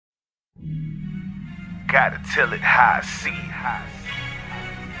Gotta tell it how I see it.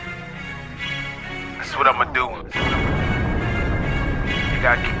 That's what I'ma do. You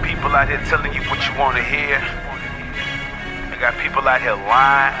gotta keep people out here telling you what you wanna hear. You got people out here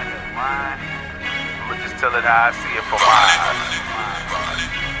lying. I'ma just tell it how I see it from my eyes.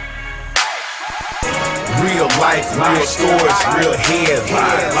 Real life, real stories, real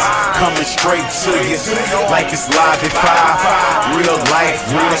headlines coming straight to you like it's live at 5. Real life,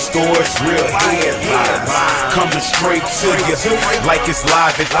 real stories, real headlines coming straight to you like it's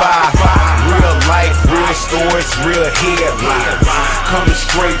live at 5. Real life, real stories, real headlines coming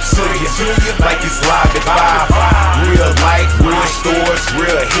straight to you like it's live at 5. Real life, real stories,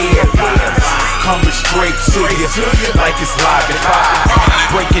 real headlines coming straight to you like it's live at 5.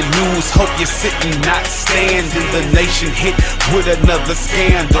 Breaking news, hope you're sitting, not standing. The nation hit with another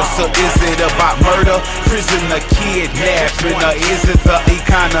scandal. So is it about murder, prison, or kidnapping? Or is it the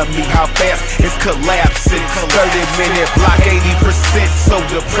economy, how fast it's collapsing? 30-minute block, 80% so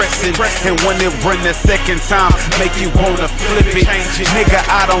depressing. And when it run the second time, make you wanna flip it. Nigga,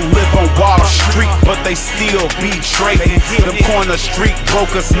 I don't live on Wall Street, but they still be trading. Them corner street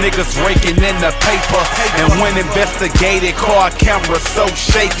brokers, niggas raking in the paper. And when investigated, car camera so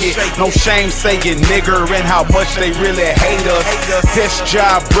shaky. No shame saying nigger and how much they really hate us. This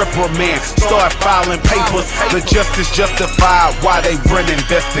job reprimand, start filing papers. The justice justified why they run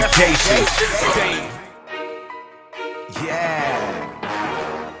investigations. Yeah,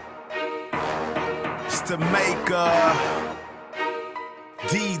 it's the maker,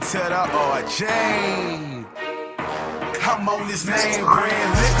 D to the RJ. I'm on this name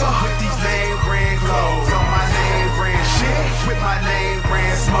brand liquor with these name brand clothes. On my name brand shit with my name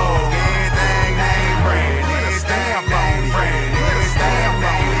brand smoke. Everything name brand, everything name brand, everything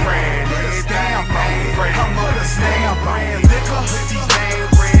name brand, everything name brand. I'm on this name brand liquor with these name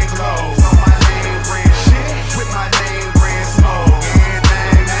brand clothes. On my name brand shit with my name brand smoke.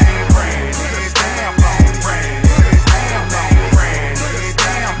 Everything name brand, everything name brand, everything name brand,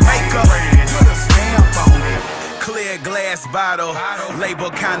 everything maker. Put a stamp on it. Clear glass bottle, label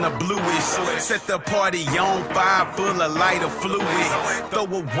kinda bluish. Set the party on fire, full of lighter fluid. Throw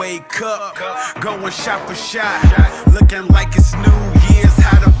away cup, going shot for shot. Looking like it's New Year's,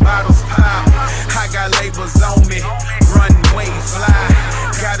 how the bottles pop. I got labels on me, runway fly.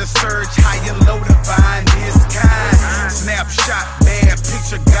 Gotta search high and low to find this kind. Snapshot, bad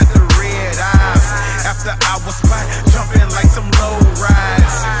picture, got the red eyes. After hour spot, jumping like some low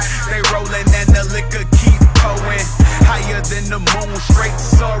rides. They rolling and the liquor keep going. Higher than the moon, straight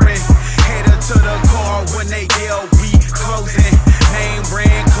soaring. Headed to the car when they yell, we closing. Name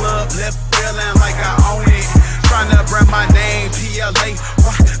brand club, left feeling like I own it. Tryna brand my name, PLA,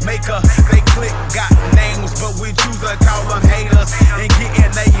 maker. They click, got names, but we choose to call them haters. And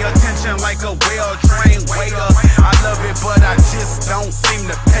getting their attention like a well-trained waiter. I love it, but I just don't seem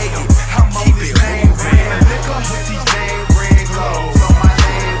to pay it.